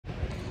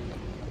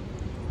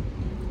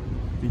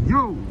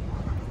Yo!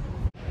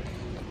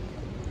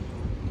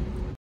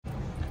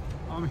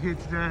 I'm here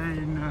today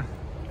in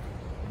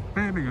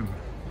Birmingham,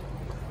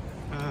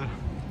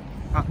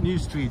 at New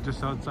Street,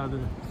 just outside the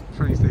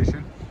train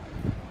station.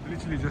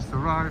 Literally just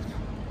arrived.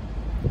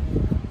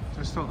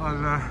 Just thought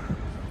I'd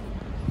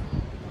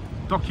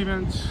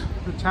document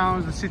the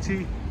towns, the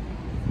city,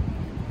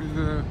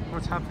 with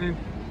what's happening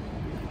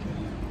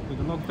with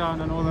the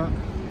lockdown and all that.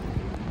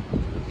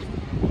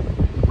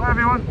 Hi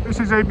everyone, this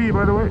is AB,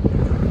 by the way.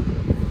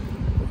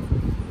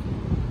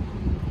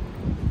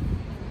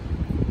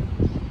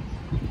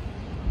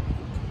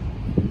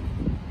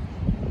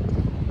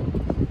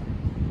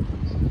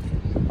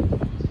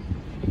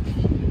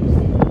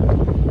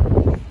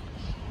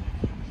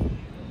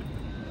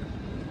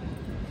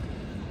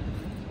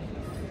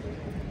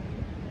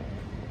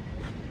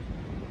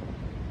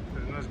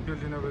 There's a nice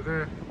building over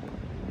there.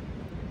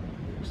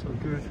 So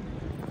good.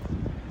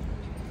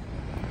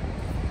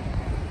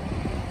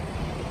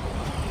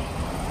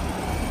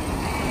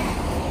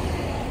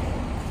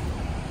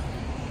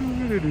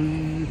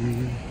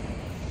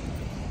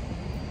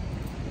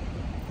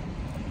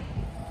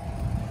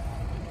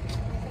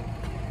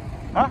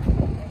 Huh?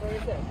 Where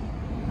is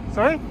it?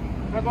 Sorry?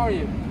 Where are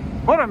you?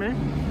 Bother me?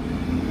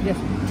 Yes.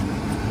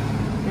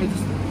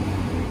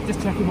 Yeah,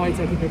 just checking why you're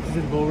taking pictures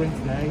of the bullring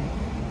today.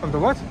 Of the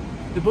what?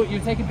 The book you're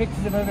taking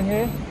pictures of over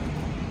here?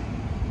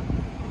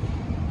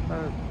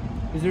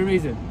 Is there a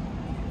reason?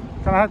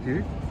 Can I help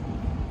you?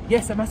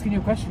 Yes, I'm asking you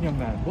a question, young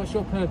man. What's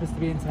your purpose to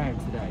be in town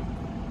today?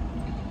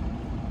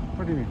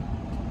 What do you mean?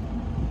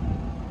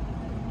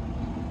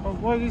 Oh,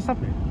 why did you stop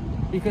me?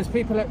 Because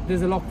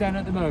there's a lockdown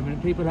at the moment,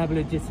 and people have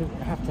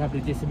to have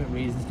legitimate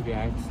reasons to be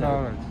out. So,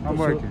 Alright, I'm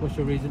working. What's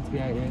your reason to be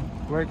out here?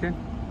 Working?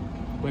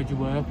 Where do you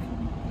work?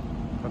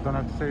 I don't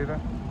have to say that.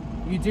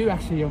 You do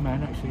actually, young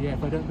man. Actually, yeah.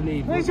 If I don't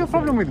believe. What is your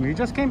problem with me? You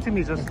just came to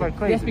me just like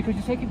crazy. Yes, because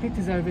you're taking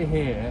pictures over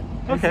here.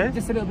 Okay. It's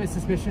just a little bit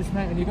suspicious,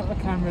 mate, and you've got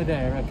the camera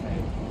there,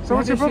 okay. So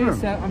what's your problem?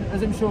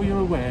 As I'm sure you're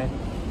aware,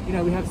 you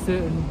know, we have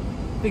certain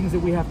things that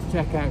we have to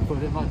check out for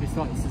that might be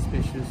slightly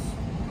suspicious.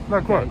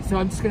 Like Okay, what? so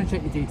I'm just going to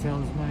check your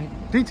details, mate.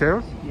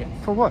 Details? Yes.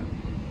 For what?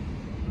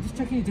 I'm just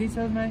checking your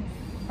details, mate.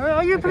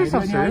 Are you a police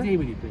have you got officer? any ID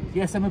with you, please?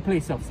 Yes, I'm a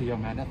police officer,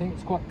 young man. I think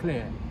it's quite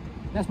clear.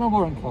 That's my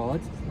warrant card.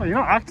 Well, you're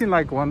not acting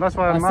like one, that's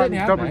why I'm certainly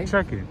am, double mate.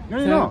 checking. No, So,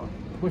 you're not.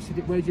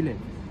 Where do you live?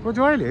 Where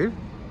do I live?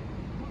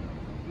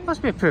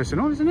 Must be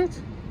personal, isn't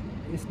it?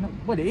 It's not.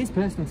 Well, it is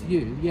personal to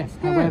you, yes.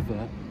 Yeah.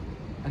 However,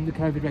 under COVID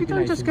regulations, You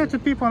don't just go to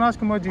people and ask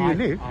them where do you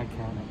live. I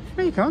can't.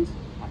 No, you can't.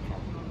 I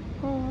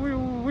can't. Well,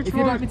 which If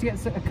you'd like me to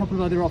get a couple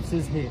of other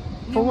officers here.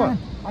 For what? Man,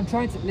 I'm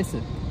trying to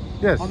listen.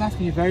 Yes. I'm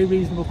asking you very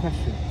reasonable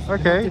questions.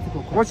 Okay. Difficult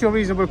questions. What's your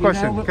reasonable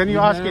question? Can you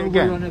ask it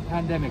again? We're on a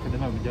pandemic at the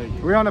moment, don't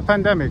you? We're on a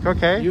pandemic,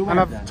 okay? You And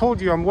I've that.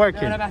 told you I'm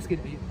working. No, and I'm asking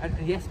you, and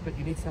yes, but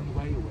you need to tell me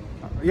where you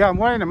work. Yeah, I'm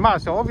wearing a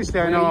mask, so obviously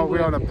I Where know are you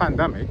we're on a working?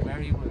 pandemic. Where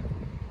are you working?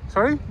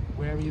 Sorry?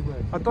 Where are you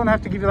working? I don't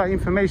have to give you that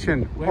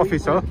information, Where are you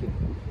officer.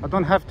 working? I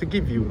don't have to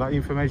give you that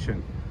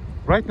information.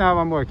 Right now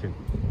I'm working.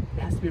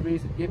 There has to be a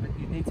reason. Yeah, but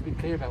you need to be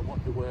clear about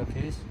what the work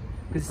is.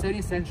 Because it's only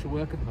essential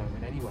work at the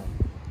moment anyway.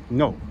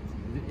 No,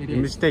 It you're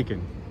is.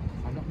 mistaken.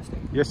 I'm not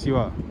mistaken. Yes, you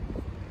are.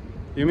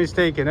 You're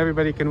mistaken.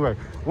 Everybody can work.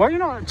 Why are you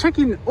not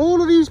checking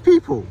all of these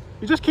people?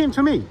 You just came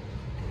to me.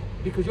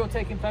 Because you're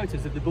taking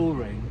photos of the bull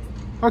ring.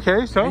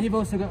 Okay, so? And you've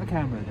also got a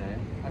camera there.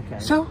 Okay.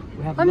 So?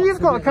 We have And lots you've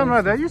of got a different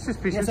camera there. officers. You're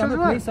suspicious Yes, I'm as a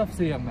well. police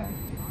officer, young man.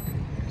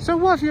 So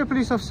what if you're a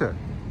police officer?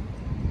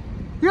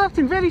 You're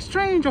acting very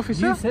strange,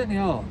 officer. You certainly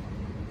are.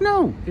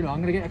 No. You know,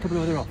 I'm going to get a couple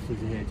of other officers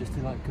here just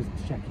to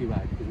check you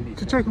out. Because we need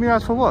To check me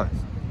out for what?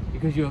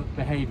 Because your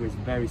behaviour is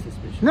very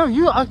suspicious. No,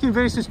 you're acting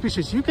very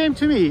suspicious. You came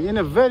to me in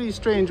a very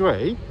strange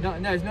way. No,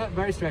 it's not a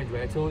very strange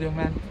way at all, young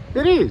man.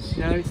 It is.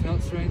 No, it's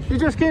not strange. You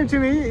just came to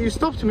me, you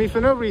stopped me for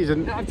no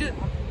reason. No,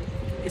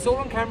 it's all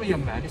on camera,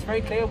 young man. It's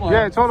very clear why.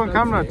 Yeah, it's all on I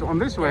spoke camera to you. on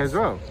this way as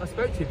well. I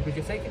spoke to you because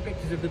you're taking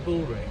pictures of the bull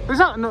ring. Is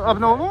that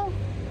abnormal?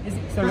 Is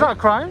it? Is Sorry? that a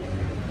crime?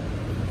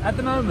 At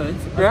the moment,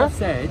 as Yeah? I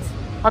said,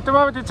 At the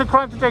moment, it's a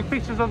crime to take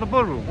pictures of the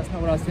ballroom. that's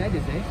not what I said,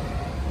 is it?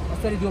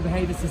 I said your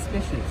behaviour is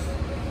suspicious.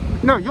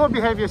 No, your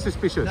behaviour is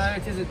suspicious. No,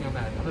 it isn't, young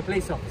man. I'm a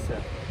police officer.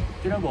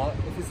 Do you know what?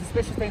 If there's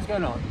suspicious things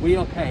going on, we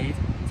are paid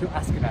to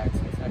ask about it,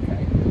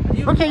 okay?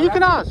 And Okay, you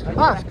can ask. and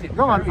you're Ask. acting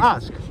Go on, very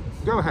ask. suspicious.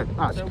 Go ahead,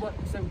 ask. So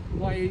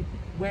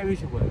where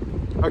is your work?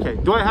 Okay,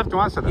 do I have to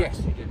answer that? Yes,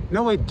 you do.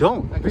 No, I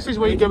don't. Okay, This is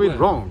where you where get do you it work?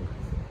 wrong.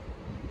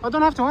 I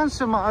don't have to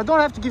answer I don't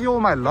have to give you all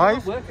my You're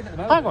life. not working at the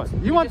moment. Hang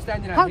on. You're just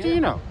standing out How do here.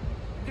 you know?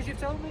 Because you've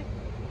told me.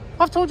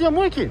 I've told you I'm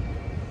working.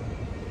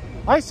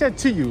 I said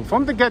to you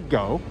from the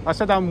get-go, I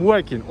said I'm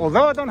working.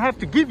 Although I don't have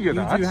to give you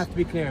that. You do have to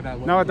be clear about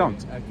what No, I you're don't.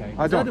 doing. Okay.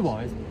 I don't.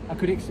 Otherwise, I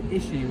could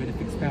issue you with a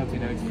fixed penalty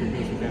notice for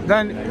breach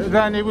of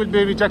Then it will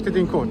be rejected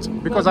in court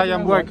because I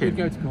am working. You'd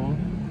go to court.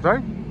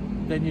 Sorry?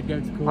 Then you'd go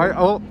to court.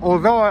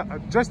 Although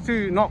just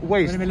to not We're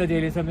waste. in the middle of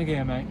dealing something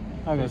here, mate.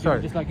 Okay, So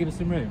sorry. Just like give us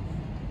some room.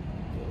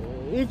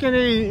 He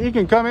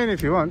can come in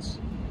if he wants.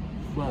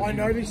 Well, I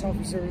know this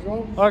officer as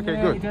well. Okay,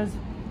 yeah, good. He does.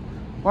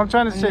 What I'm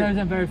trying to And he knows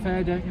say, I'm very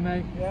fair, don't you,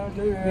 mate? Yeah, I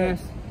do.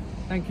 Yes.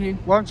 Thank you.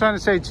 what I'm trying to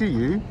say to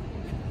you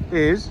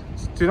is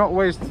to not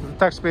waste the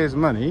taxpayers'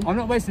 money. I'm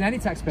not wasting any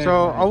taxpayers'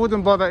 So money. I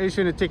wouldn't bother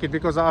issuing a ticket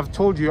because I've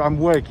told you I'm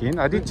working.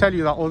 I did tell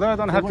you that, although I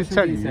don't have to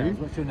tell you.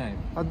 What's your name?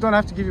 I don't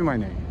have to give you my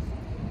name.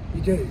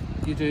 You do.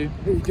 You do.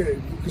 You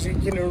do. Because you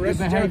can Your arrest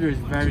behaviour is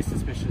very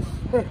suspicious.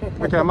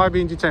 Okay, am I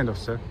being detained,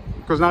 officer?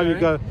 Because now you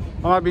go.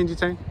 Am I being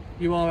detained?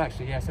 You are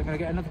actually, yes. I'm going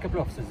to get another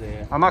couple of officers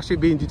here. I'm actually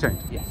being detained.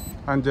 Yes.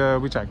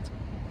 And which act?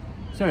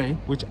 Sorry?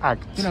 Which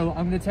act? You know what?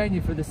 I'm going to detain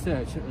you for the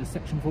search of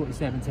Section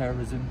 47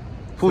 terrorism.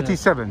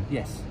 47?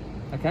 Yes.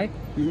 Okay?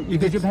 You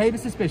Because your behaviour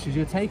is suspicious.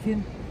 You're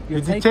taking...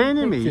 You're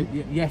detaining me?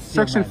 Yes.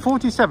 Section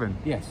 47?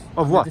 Yes.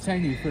 Of what?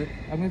 Detain you for...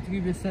 I'm going to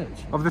give you a search.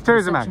 Of the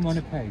Terrorism Act? Section 1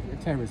 of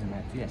PACE. Terrorism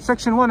Act, yes.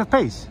 Section 1 of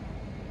PACE?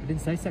 I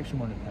didn't say Section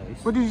 1 of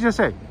PACE. What did you just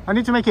say? I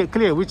need to make it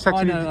clear which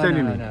section you're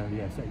detaining me. I know,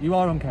 yes. You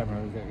are on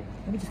camera.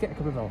 Let me just get a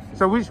couple of officers.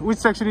 So which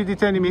section are you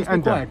detaining me Just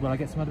under? be quiet while I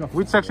get some other officers.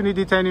 Which section are you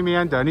detaining me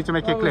under? I need to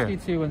make it clear.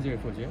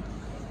 2104,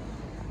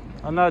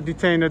 I'm now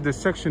detained under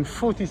Section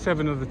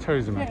 47 of the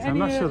Terrorism Act. I'm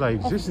not sure that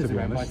exists, to be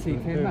honest. My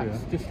team came back.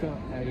 Just got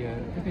a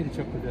just made a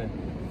chuck with a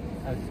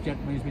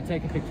gentleman who's been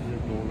taking pictures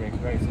of the door ring.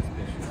 Very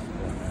suspicious.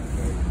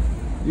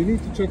 You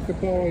need to check the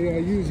power you are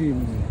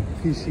using,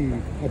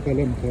 PC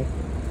Abalamka.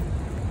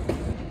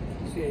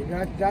 See,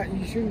 that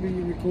you shouldn't be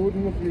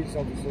recording the police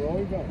officer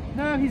either.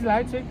 No, he's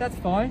allowed to. That's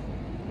fine.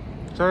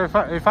 So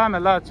if I'm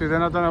allowed to,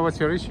 then I don't know what's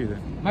your issue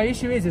then. My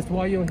issue is as to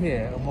why you're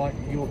here and what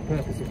your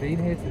purpose of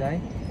being here today.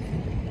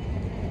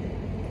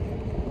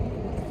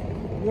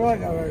 You're right,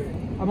 though.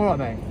 I'm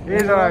alright, mate.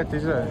 He's alright,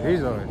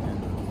 he's alright.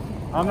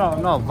 I'm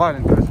not a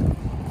violent person.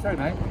 Sorry,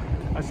 mate.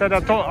 I said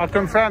I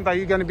confirmed that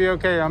you're going to be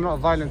okay. I'm not a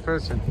violent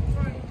person.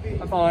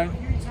 I'm fine.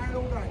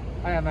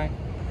 I am, mate.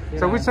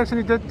 So which section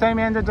you detain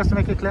me under, just to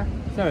make it clear?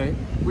 Sorry?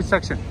 Which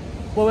section?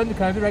 Well, under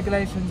COVID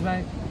regulations,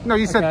 mate. No,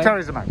 you said Okay.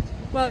 Terrorism Act.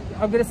 Well,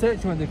 I'm going to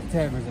search you under the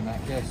Terrorism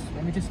Act, yes.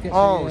 Let me just get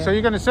Oh, the, so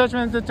you're going to search me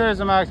under the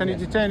Terrorism Act and Yes.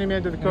 you're detaining me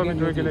under the I'm gonna COVID get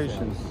your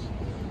regulations.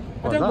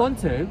 I don't want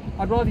to.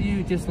 I'd rather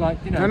you just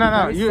like,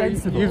 No, be very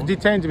sensible. you've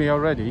detained me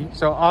already.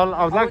 So I would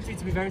I like. want you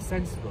to be very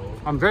sensible.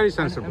 I'm very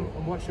sensible.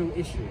 And what's your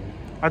issue?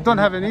 I don't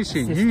have an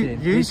Assisting issue. Your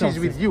police issue is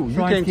with officers, you. You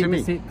trying came to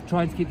keep me.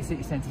 Trying to keep the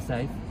city centre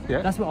safe.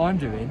 Yeah. That's what I'm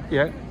doing.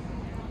 Yeah.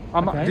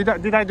 Okay.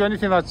 Did I do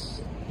anything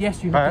that's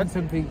Yes, you have bad? done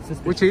something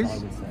suspicious, Which is? I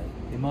would say.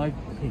 In my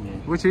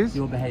opinion. Which is?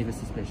 Your behaviour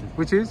suspicious.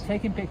 Which is?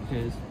 Taking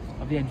pictures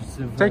of the entrances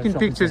of Taking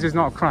shopping pictures is centres.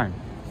 not a crime.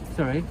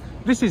 Sorry.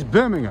 This is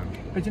Birmingham.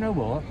 But you know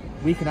what?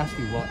 We can ask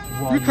you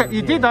why You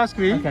you're did here. ask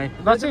me. Okay.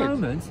 That's At the it.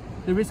 moment,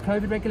 there is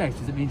COVID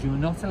regulations. It means you're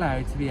not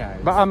allowed to be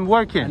out. But I'm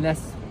working. But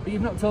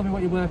you've not told me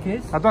what your work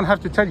is. I don't have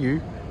to tell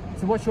you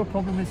So what's your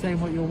problem with saying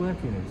what your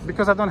working is?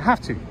 because I don't have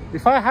to.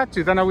 If I had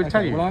to, then I would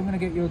tell you. Well, I'm going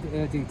to get your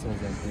details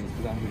then, please,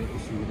 because I'm going to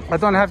issue with the I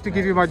don't have to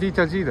give you my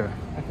details either.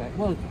 Okay.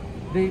 Well,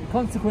 the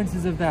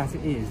consequences of that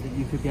is that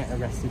you could get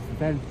arrested for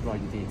failing to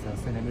provide your details,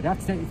 and then we'd have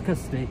to take you to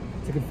custody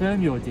to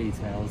confirm your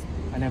details,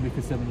 and then we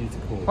could summon you to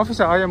court.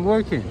 Officer, I am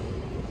working.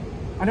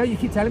 I know you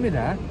keep telling me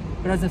that,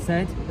 but as I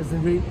said,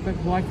 but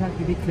why can't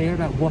you be clear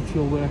about what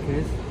your work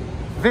is?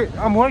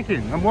 I'm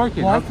working. I'm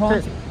working. Why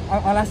can't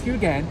I'll ask you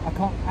again. I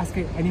can't ask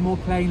it any more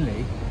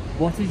plainly.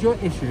 What is your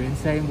issue in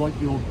saying what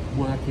your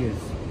work is?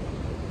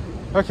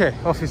 Okay,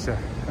 officer.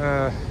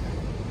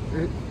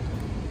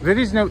 There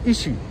is no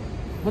issue.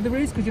 Well, there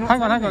is because you're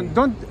not. Hang on.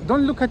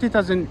 Don't look at it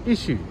as an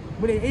issue.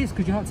 Well, it is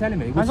because you're not telling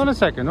me. Hang on a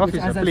second, which,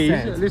 officer. as I Please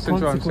said, listen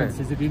to what I'm saying.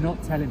 consequences if you're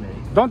not telling me.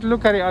 Don't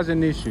look at it as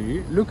an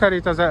issue. Look at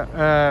it as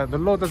the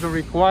law doesn't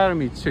require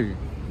me to.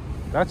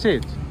 That's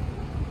it.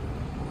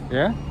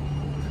 Yeah.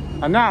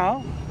 And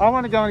now I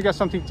want to go and get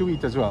something to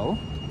eat as well.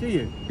 Do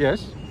you?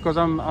 Yes, because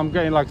I'm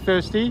getting like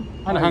thirsty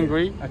and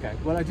hungry. Okay.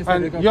 Well, I just.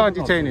 And need to go you're for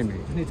the detaining process.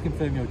 me. Just need to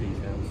confirm your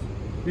details.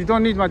 You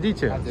don't need my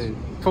details. I do.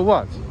 For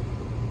what?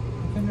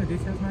 Confirm your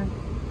details, mate.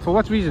 For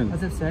what reason?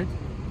 As I've said,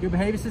 your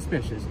behaviour is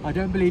suspicious. I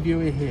don't believe you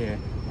are here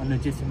on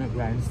legitimate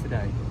grounds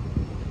today.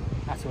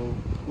 At all.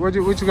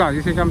 Which guy?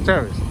 You think I'm a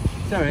terrorist?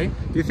 Sorry?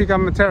 You think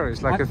I'm a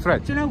terrorist, like a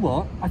threat? Do you know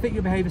what? I think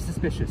your behaviour is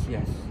suspicious,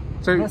 yes.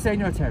 So, I'm not saying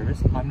you're a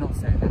terrorist. I'm not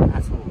saying that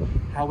at all.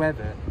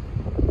 However,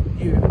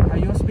 how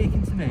you're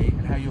speaking to me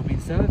and how you're being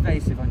so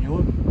evasive on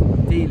your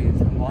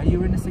dealings and why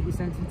you're in the city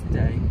centre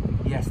today,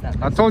 yes, that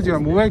I makes told you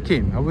sense. I'm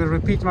working. I will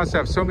repeat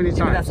myself so many Yeah,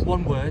 but times. that's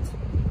one word.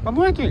 I'm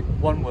working.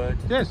 One word.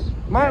 Yes.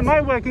 My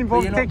work But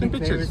involves you're not taking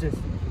being clear, pictures. is it?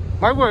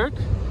 My work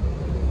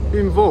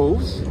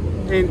involves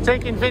in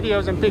taking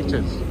videos and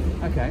pictures.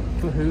 Okay.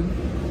 For whom?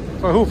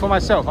 For who? For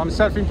myself. I'm a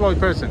self-employed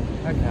person.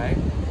 Okay.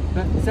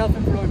 But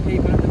self-employed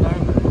people at the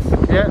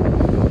moment, Yeah.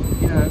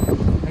 you know,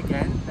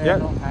 again, they're Yeah.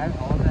 not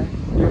out, are they?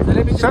 Yeah. So let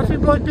me just-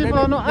 Self-employed people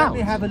are not Let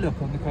me out. have a look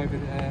on the COVID,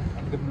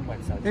 on the government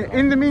website.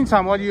 In the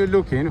meantime, while you're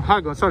looking,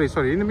 hang on,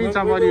 sorry. In the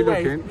meantime, while you're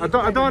wait. looking, I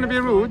don't want to be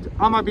rude.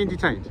 Am I being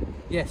detained?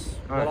 Yes.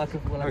 All Well, right.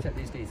 I check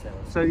these details.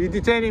 So you're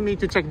detaining me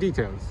to check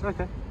details.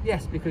 Okay.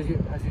 Yes, because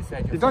as you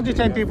said, You don't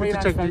detain people to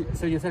check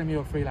So you're telling me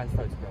you're a freelance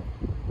photographer?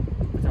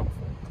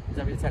 Is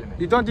that what you're telling me?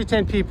 You don't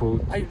detain people.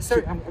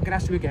 Sorry, I'm going to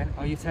ask you again.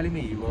 Are you telling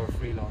me you are a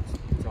freelance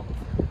photographer?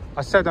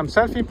 I said I'm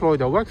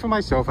self-employed. I work for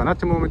myself, and at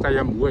the moment I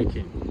am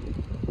working.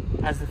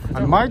 as the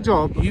photographer. And my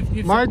job,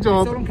 You've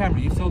told on camera.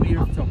 You've told me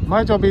you're a photographer.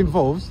 my job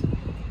involves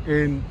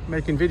in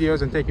making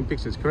videos and taking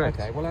pictures. Correct.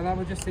 Okay. Well, then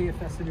we'll just see if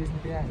that's the reason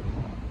to be out.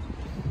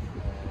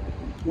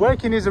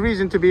 Working is a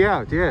reason to be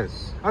out.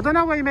 Yes. I don't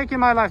know why you're making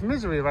my life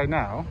misery right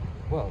now.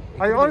 Well,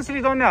 I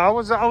honestly don't know. I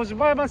was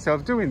by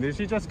myself doing this.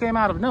 You just came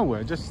out of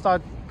nowhere, just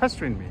started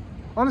pestering me.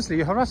 Honestly,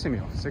 you're harassing me,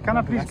 officer. Can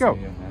I please go?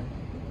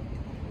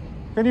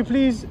 Can you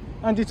please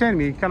detain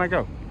me? Can I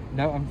go?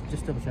 No, I'm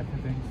just double checking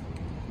things.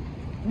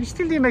 You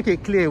still didn't make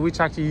it clear which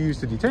act you used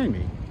to detain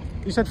me.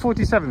 You said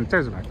 47,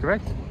 terrorism act,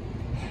 correct?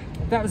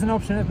 That was an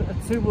option.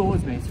 Two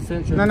rules me to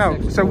search. No.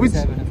 So which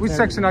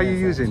section are you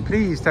using?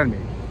 Please tell me.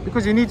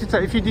 Because you need to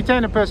tell. If you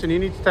detain a person, you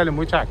need to tell them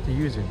which act you're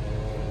using.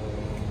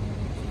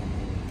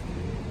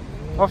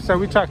 Officer,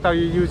 which act are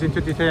you using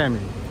to detain me?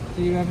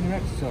 Do you have any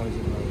exercise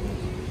at the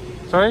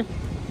moment? Sorry? Do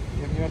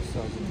you have any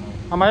exercise at the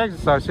moment? Am I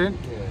exercising?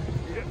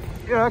 Yeah.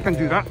 Yeah, I can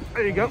do that.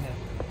 There you go.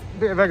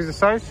 Bit of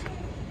exercise.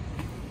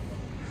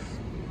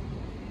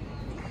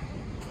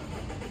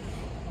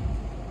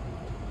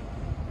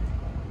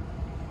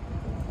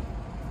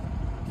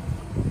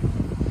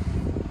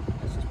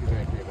 Let's just be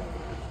very clear about it.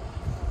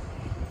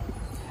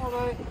 All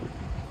right.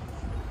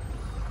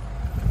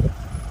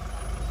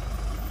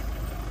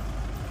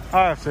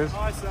 Hi, officers.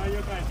 Hi, sir. You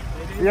okay?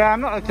 Yeah,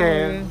 I'm not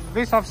okay.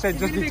 This officer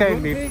just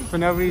detained me for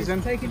no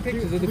reason. Taking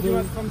pictures of the Would you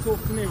bull. like to come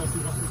talk to me or see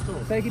the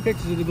store? Taking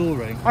pictures of the bull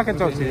ring. I can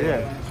talk to you,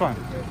 yeah. It's fine.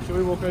 Shall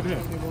we walk over here?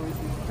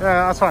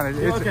 Yeah, that's fine.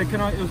 Okay,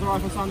 can I? Is it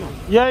alright if I stand there?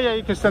 Yeah,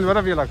 you can stand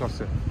whatever you like,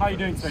 officer. How are you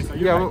doing today, sir?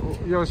 You Yeah,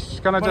 okay?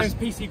 can I My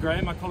just... name's PC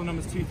Graham. My collar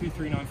number's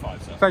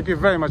 23395, sir. Thank you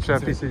very much,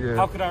 PC.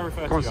 How could I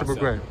refer Constable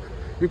to you, as, Gray.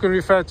 You can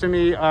refer to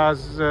me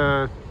as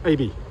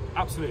AB.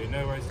 Absolutely,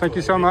 no worries. Thank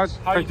you so much.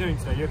 How are you doing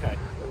today? You okay?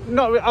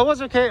 No, I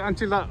was okay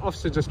until that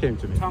officer just came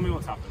to me. Tell me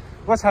what's happened.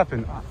 What's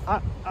happened?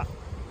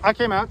 I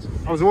came out,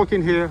 I was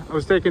walking here, I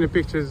was taking the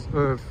pictures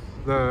of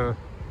the...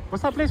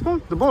 What's that place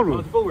called? The ballroom.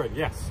 Oh, the ballroom,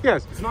 yes.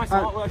 Yes. It's nice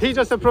artwork. He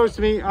just approached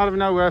me out of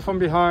nowhere from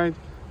behind.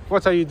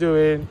 What are you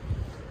doing?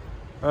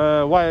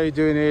 Why are you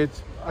doing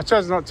it? I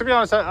chose not, to be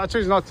honest, I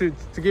chose not to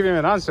give him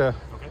an answer.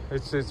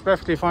 Okay. It's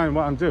perfectly fine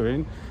what I'm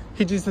doing.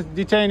 He just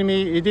detained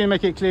me. He didn't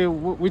make it clear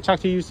which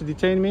act he used to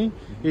detain me.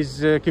 He's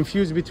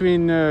confused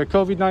between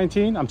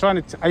COVID-19. I'm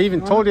trying to, I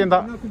even told him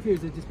that. I'm not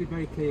confused, I'll just be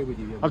very clear with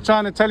you. I'm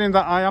trying to tell him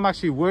that I am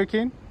actually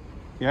working.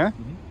 Yeah.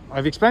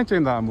 I've explained to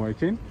him that I'm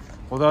working,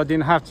 although I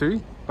didn't have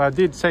to, but I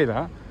did say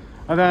that.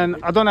 And then,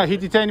 I don't know, he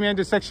detained me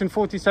under Section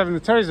 47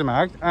 of the Terrorism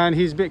Act, and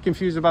he's a bit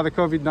confused about the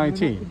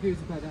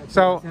COVID-19.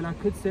 So,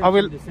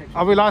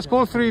 I will ask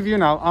all three of you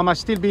now, am I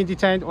still being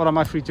detained or am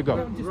I free to go?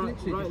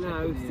 Right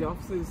now, if the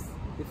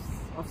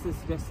officer's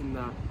suggesting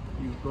that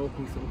you've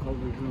broken some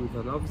COVID rules,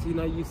 and obviously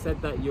now you said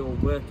that you're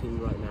working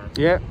right now.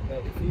 Yeah,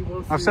 if he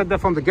wants to, I've said that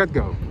from the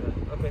get-go.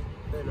 Okay.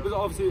 Because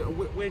obviously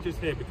we're just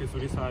here because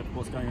we just heard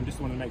what's going on. Just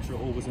want to make sure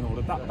all was in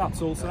order.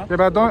 That's all, sir. Yeah,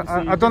 but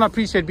I don't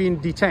appreciate being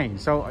detained,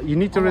 so you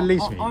need to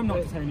release me. I'm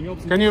not detaining you.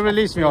 Can you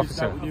release me,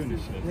 officer? I think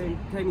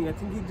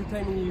he's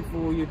detaining you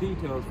for your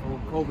details for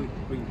COVID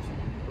breach,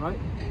 right?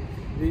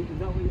 Is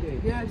that what you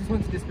did? Yeah, I just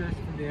want to disperse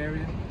you from the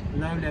area.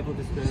 Low-level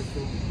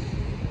dispersal.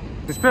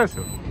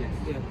 Dispersal? Yes.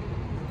 Yeah.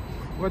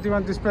 What do you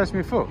want to disperse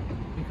me for?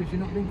 Because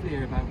you're not being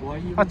clear about why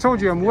you... I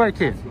told you I'm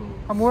working.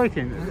 I'm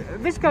working.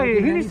 This guy,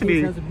 he needs to be...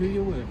 Details of who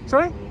you're working.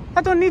 Sorry?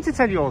 I don't need to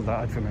tell you all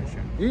that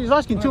information. He's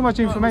asking too much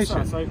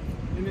information. So,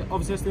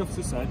 obviously, as the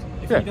officer said,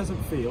 if he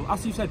doesn't feel,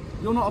 as you said,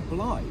 you're not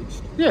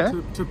obliged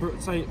to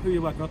say who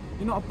you're working on.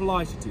 You're not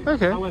obliged to.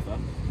 Okay. However,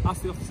 as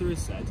the officer has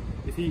said,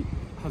 if he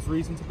has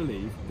reason to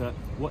believe that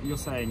what you're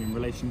saying in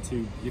relation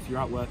to if you're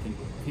out working,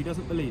 if he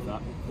doesn't believe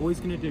that, all he's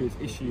going to do is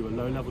issue a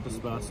low-level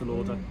dispersal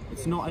order.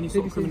 It's not any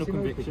sort of criminal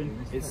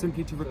conviction. It's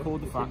simply to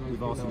record the fact that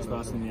we've asked to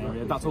disperse in the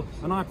area. That's all.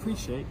 And I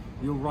appreciate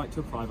your right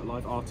to a private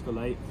life, Article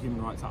 8 of the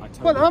Human Rights Act.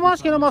 Well, I'm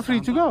asking, am I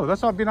free to go?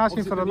 That's what I've been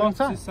asking for a long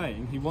time. He's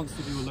saying he wants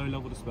to do a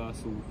low-level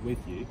dispersal with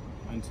you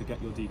and to get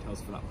your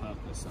details for that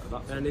purpose. So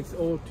that's and it's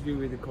all to do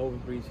with the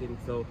COVID breaching.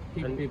 So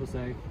keeping people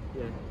safe.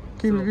 Yeah.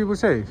 Keeping people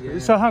safe. Yeah.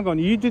 So hang on,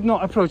 you did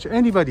not approach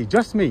anybody,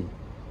 just me.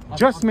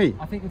 Just me.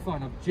 I think we're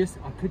fine. I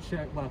could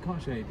show. Well, I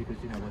can't show you because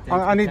you know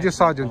what. I need your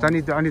sergeant. I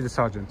need the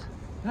sergeant.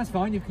 That's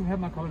fine. You can have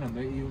my call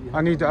number.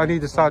 I need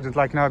the sergeant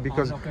like now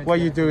because what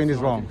you're doing is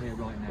wrong.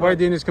 What you're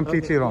doing is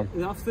completely wrong.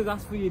 After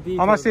that's for your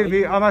details.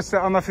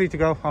 Am I free to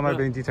go? Am I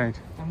being detained?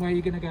 And where are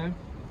you going to go?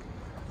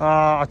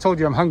 I told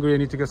you I'm hungry. I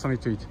need to get something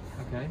to eat.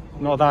 Okay.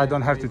 Not that I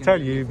don't have to tell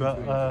you, but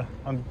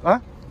I'm. Huh?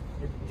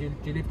 Do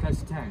you live close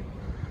to town?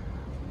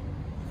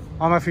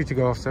 Am I free to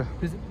go, officer?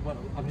 Well,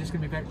 I'm just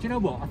going to be very... Do you know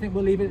what? I think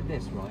we'll leave it at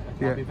this, right? Okay,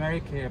 yeah. I'll be very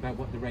clear about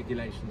what the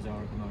regulations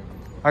are at the moment.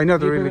 I know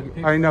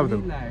People I know are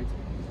them. allowed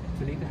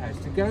to leave the house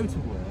to go to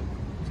work,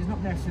 which is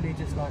not necessarily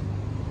just like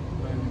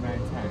roaming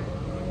around town.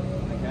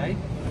 Okay?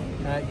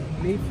 You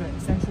can leave for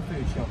essential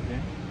food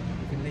shopping.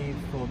 You can leave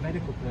for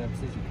medical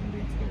purposes. You can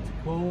leave to go to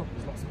court.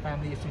 There's lots of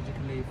family issues you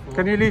can leave for.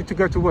 Can you leave to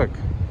go to work?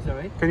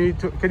 Sorry? Can you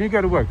go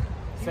to work?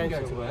 You can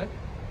go to work.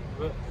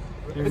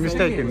 You're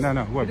mistaken. No,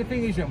 work. But the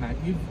thing is, young man,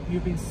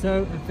 you've been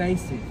so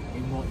evasive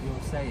in what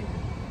you're saying.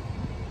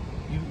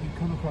 You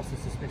come across as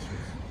suspicious.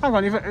 Hang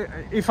on,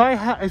 if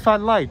I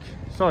like,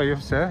 sorry,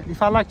 officer,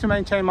 if I like to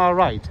maintain my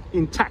right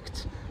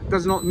intact,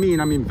 does not mean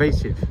I'm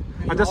invasive.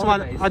 I just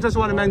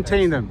want to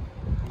maintain them.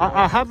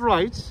 I have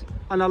rights,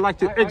 and I like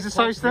to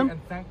exercise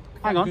them.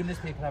 Hang on, goodness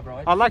people have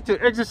rights. I like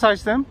to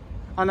exercise them,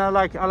 and I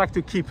like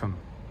to keep them.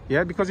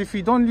 Yeah, because if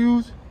you don't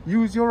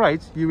use your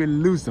rights, you will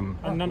lose them.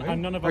 And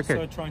none of us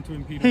are trying to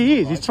impede. He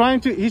is. He's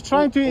trying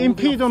to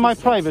impede on my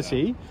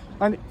privacy,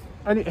 and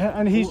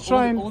he's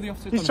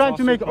trying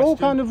to make all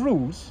kind of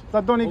rules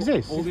that don't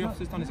exist. All the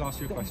officer's done is ask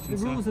you a question.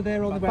 The rules are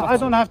there on the website. But I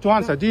don't have to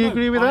answer. Do you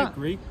agree with that? I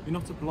agree. You're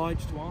not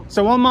obliged to answer.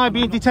 So why am I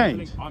being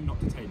detained? I'm not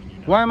detaining you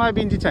now. Why am I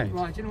being detained?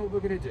 Right, do you know what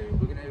we're going to do?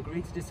 We're going to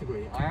agree to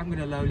disagree. I am going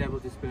to low-level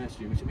disperse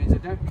you, which means I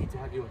don't need to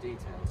have your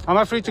details. Am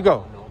I free to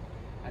go?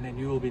 And then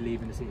you will be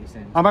leaving the city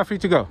centre. Am I free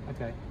to go?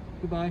 Okay.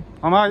 Goodbye.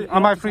 Am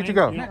I free to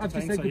go? No, I've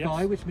just said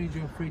goodbye, which means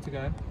you're free to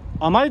go.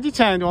 Am I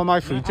detained or am I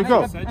free to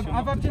go?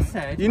 I've just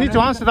said. You need to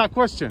answer that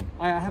question.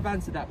 I have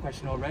answered that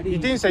question already. You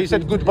didn't say. You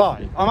said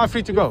goodbye. Am I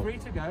free to go? Free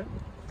to go.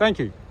 Thank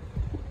you.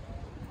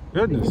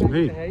 Goodness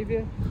me.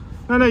 Behaviour.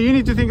 No, you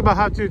need to think about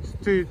how to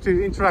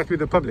interact with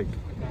the public.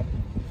 Okay.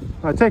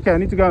 Right, take care. I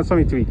need to go and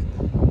something to eat.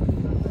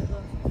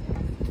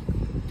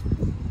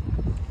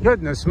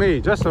 Goodness me,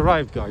 just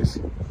arrived, guys.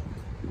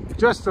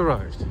 Just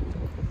arrived.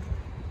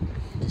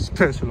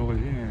 Dispersal over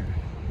here.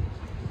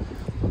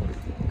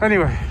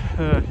 Anyway,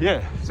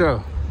 yeah,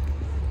 so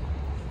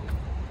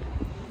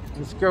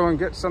let's go and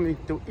get something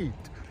to eat.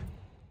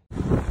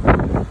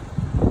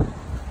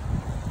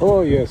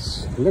 Oh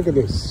yes, look at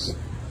this.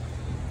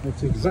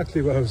 That's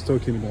exactly what I was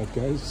talking about,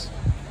 guys.